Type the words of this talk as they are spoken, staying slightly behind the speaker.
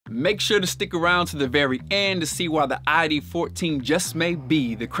Make sure to stick around to the very end to see why the ID14 just may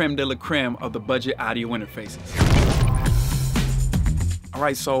be the creme de la creme of the budget audio interfaces. All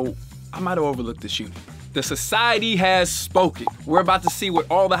right, so I might have overlooked this unit. The society has spoken. We're about to see what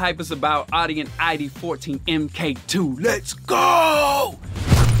all the hype is about. Audient ID14 MK2. Let's go!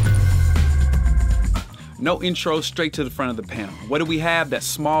 No intro, straight to the front of the panel. What do we have? That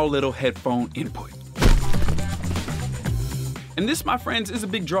small little headphone input. And this, my friends, is a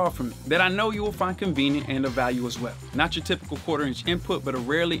big draw for me that I know you will find convenient and of value as well. Not your typical 1/4 inch input, but a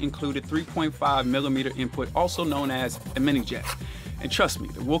rarely included 3.5mm input, also known as a mini jack. And trust me,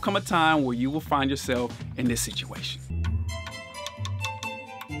 there will come a time where you will find yourself in this situation.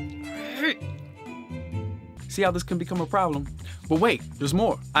 See how this can become a problem? But wait, there's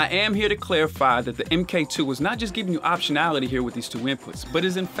more. I am here to clarify that the MK2 is not just giving you optionality here with these two inputs, but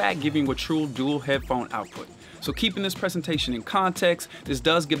is in fact giving you a true dual headphone output. So keeping this presentation in context, this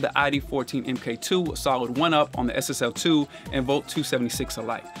does give the ID14 MK2 a solid 1-up on the SSL2 and Volt 276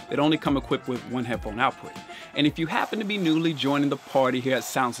 alike. They only come equipped with one headphone output. And if you happen to be newly joining the party here at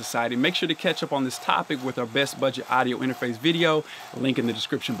Sound Society, make sure to catch up on this topic with our best budget audio interface video, link in the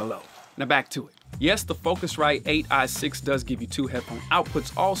description below. Now back to it. Yes, the Focusrite 8i6 does give you two headphone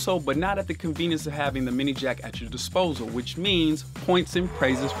outputs also, but not at the convenience of having the mini jack at your disposal, which means points and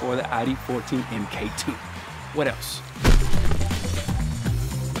praises for the ID14 MK2. What else?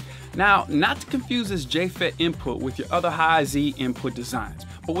 Now, not to confuse this jfet input with your other high-Z input designs,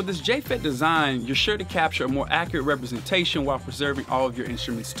 but with this jfet design, you're sure to capture a more accurate representation while preserving all of your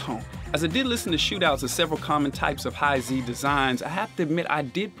instrument's tone. As I did listen to shootouts of several common types of high-Z designs, I have to admit I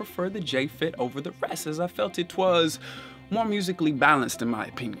did prefer the jfet over the rest, as I felt it was more musically balanced in my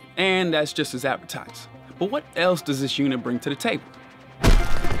opinion, and that's just as advertised. But what else does this unit bring to the table?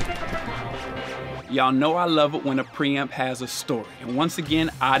 Y'all know I love it when a preamp has a story, and once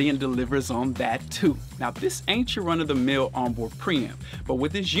again, Audient delivers on that too. Now, this ain't your run-of-the-mill onboard preamp, but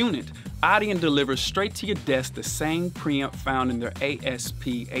with this unit, Audient delivers straight to your desk the same preamp found in their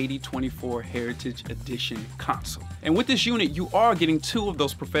ASP8024 Heritage Edition console. And with this unit, you are getting two of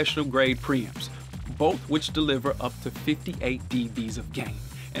those professional-grade preamps, both which deliver up to 58 dBs of gain,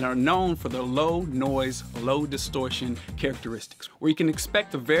 and are known for their low noise, low distortion characteristics, where you can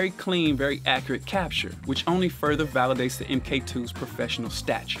expect a very clean, very accurate capture, which only further validates the MK2's professional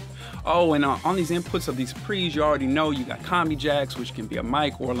stature. Oh, and on these inputs of these pre's, you already know you got combi jacks, which can be a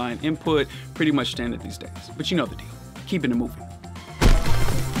mic or a line input, pretty much standard these days. But you know the deal, keeping it moving.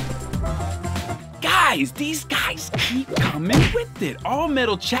 Guys, these guys keep coming with it. All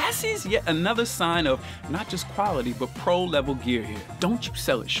metal chassis, yet another sign of not just quality, but pro level gear here. Don't you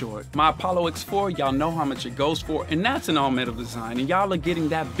sell it short. My Apollo X4, y'all know how much it goes for, and that's an all metal design, and y'all are getting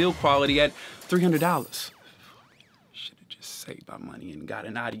that build quality at $300. Should have just saved my money and got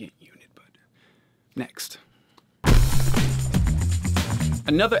an Audient unit, but next.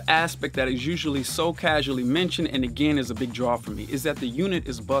 Another aspect that is usually so casually mentioned, and again is a big draw for me, is that the unit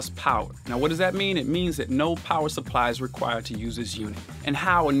is bus powered. Now what does that mean? It means that no power supply is required to use this unit. And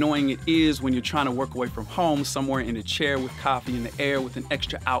how annoying it is when you're trying to work away from home somewhere in a chair with coffee in the air with an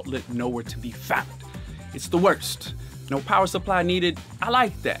extra outlet nowhere to be found. It's the worst. No power supply needed. I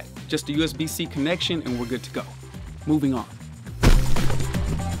like that. Just a USB-C connection and we're good to go. Moving on.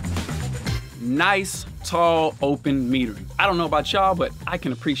 Nice, tall, open metering. I don't know about y'all, but I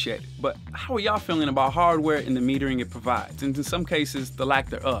can appreciate it. But how are y'all feeling about hardware and the metering it provides? And in some cases, the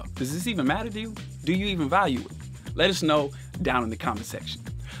lack thereof. Does this even matter to you? Do you even value it? Let us know down in the comment section.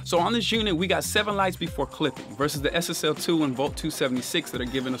 So on this unit, we got 7 lights before clipping versus the SSL2 and Volt 276 that are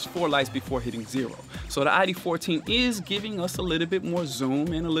giving us 4 lights before hitting 0. So the ID14 is giving us a little bit more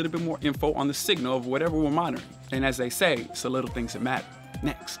zoom and a little bit more info on the signal of whatever we're monitoring. And as they say, it's the little things that matter.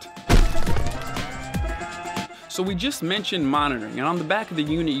 Next. So we just mentioned monitoring, and on the back of the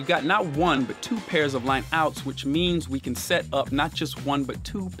unit you got not 1 but 2 pairs of line outs, which means we can set up not just 1 but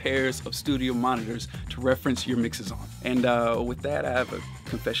 2 pairs of studio monitors to reference your mixes on. And with that, I have a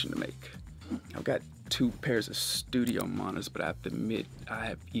confession to make. I've got 2 pairs of studio monitors, but I have to admit I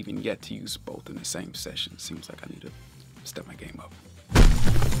have even yet to use both in the same session. Seems like I need to step my game up.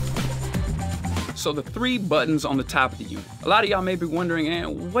 So the 3 buttons on the top of the unit. A lot of y'all may be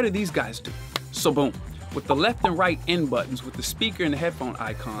wondering, what do these guys do? So boom. With the left and right end buttons with the speaker and the headphone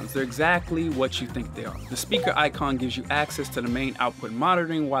icons, they're exactly what you think they are. The speaker icon gives you access to the main output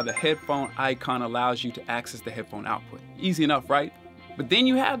monitoring, while the headphone icon allows you to access the headphone output. Easy enough, right? But then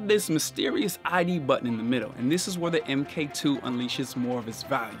you have this mysterious ID button in the middle, and this is where the MK2 unleashes more of its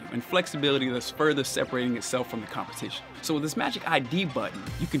value and flexibility that's further separating itself from the competition. So with this magic ID button,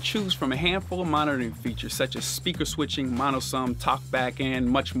 you can choose from a handful of monitoring features such as speaker switching, monosum, talkback, and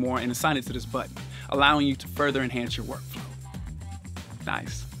much more, and assign it to this button, allowing you to further enhance your workflow.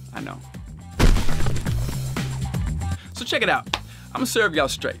 Nice, I know. So check it out. I'm gonna serve y'all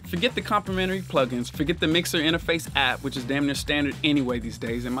straight. Forget the complimentary plugins, forget the mixer interface app, which is damn near standard anyway these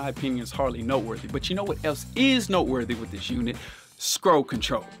days. In my opinion, it's hardly noteworthy. But you know what else is noteworthy with this unit? Scroll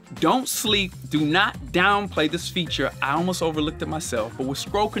control. Don't sleep, do not downplay this feature. I almost overlooked it myself, but with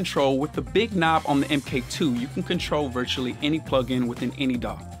scroll control, with the big knob on the MK2, you can control virtually any plugin within any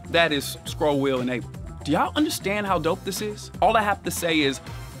DAW. That is scroll wheel enabled. Do y'all understand how dope this is? All I have to say is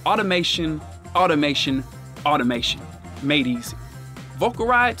automation, automation, automation. Made easy. Vocal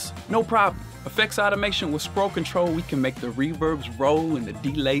rides, no problem. Effects automation with scroll control, we can make the reverbs roll and the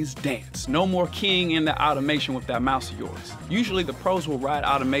delays dance. No more keying in the automation with that mouse of yours. Usually the pros will ride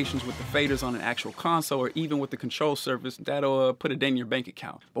automations with the faders on an actual console or even with the control surface that'll put it in your bank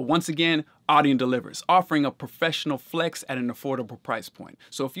account. But once again, Audient delivers, offering a professional flex at an affordable price point.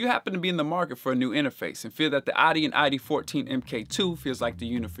 So if you happen to be in the market for a new interface and feel that the Audient ID14 MK2 feels like the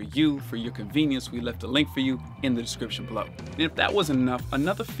unit for you, for your convenience, we left a link for you in the description below. And if that wasn't enough,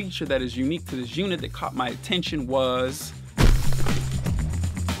 another feature that is unique to this unit that caught my attention was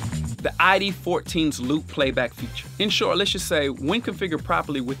the ID14's loop playback feature. In short, let's just say when configured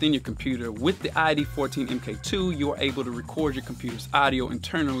properly within your computer with the ID14 MK2, you are able to record your computer's audio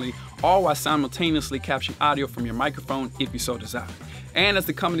internally, all while simultaneously capturing audio from your microphone if you so desire. And as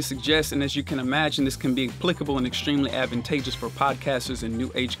the company suggests, and as you can imagine, this can be applicable and extremely advantageous for podcasters and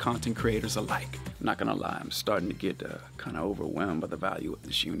new age content creators alike. I'm not gonna lie, I'm starting to get kind of overwhelmed by the value of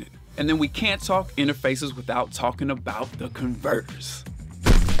this unit. And then we can't talk interfaces without talking about the converters.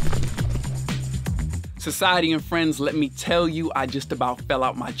 Society and friends, let me tell you, I just about fell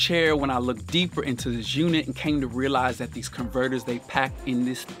out my chair when I looked deeper into this unit and came to realize that these converters they packed in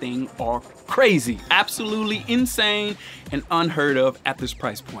this thing are crazy, absolutely insane and unheard of at this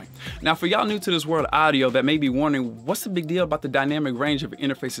price point. Now for y'all new to this world of audio that may be wondering, what's the big deal about the dynamic range of an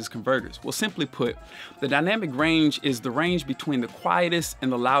interface's converters? Well, simply put, the dynamic range is the range between the quietest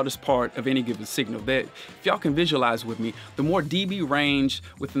and the loudest part of any given signal. That, if y'all can visualize with me, the more dB range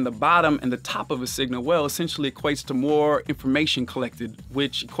within the bottom and the top of a signal, well, essentially equates to more information collected,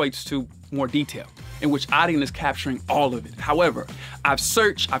 which equates to more detail, in which Audient is capturing all of it. However, I've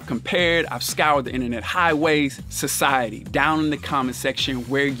searched, I've compared, I've scoured the internet highways, society, down in the comment section,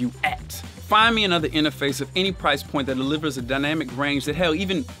 where you at? Find me another interface of any price point that delivers a dynamic range that hell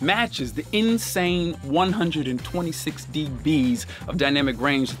even matches the insane 126 dBs of dynamic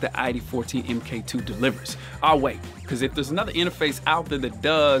range that the ID14 MK2 delivers. I'll wait, because if there's another interface out there that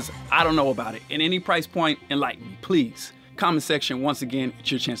does, I don't know about it. In any price point, enlighten me, please. Comment section, once again,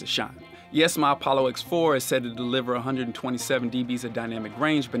 it's your chance to shine. Yes, my Apollo X4 is said to deliver 127 dBs of dynamic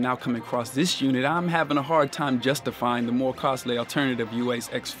range, but now coming across this unit, I'm having a hard time justifying the more costly alternative UA's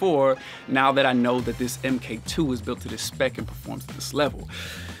X4 now that I know that this MK2 is built to this spec and performs to this level.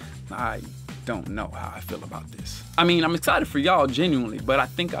 I don't know how I feel about this. I mean, I'm excited for y'all genuinely, but I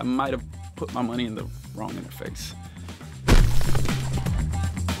think I might have put my money in the wrong interface.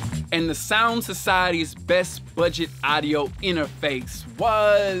 And the Sound Society's best budget audio interface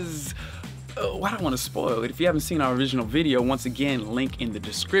was... I don't want to spoil it. If you haven't seen our original video, once again, link in the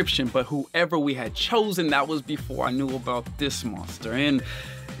description. But whoever we had chosen, that was before I knew about this monster. And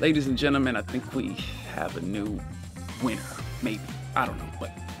ladies and gentlemen, I think we have a new winner. Maybe. I don't know.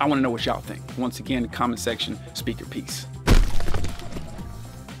 But I want to know what y'all think. Once again, comment section, speak your piece.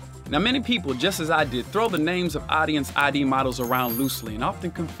 Now, many people, just as I did, throw the names of Audient's ID models around loosely and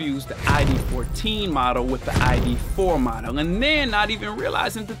often confuse the ID14 model with the ID4 model, and then not even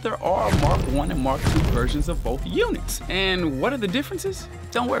realizing that there are Mark I and Mark II versions of both units. And what are the differences?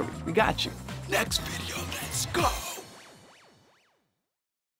 Don't worry, we got you. Next video, let's go.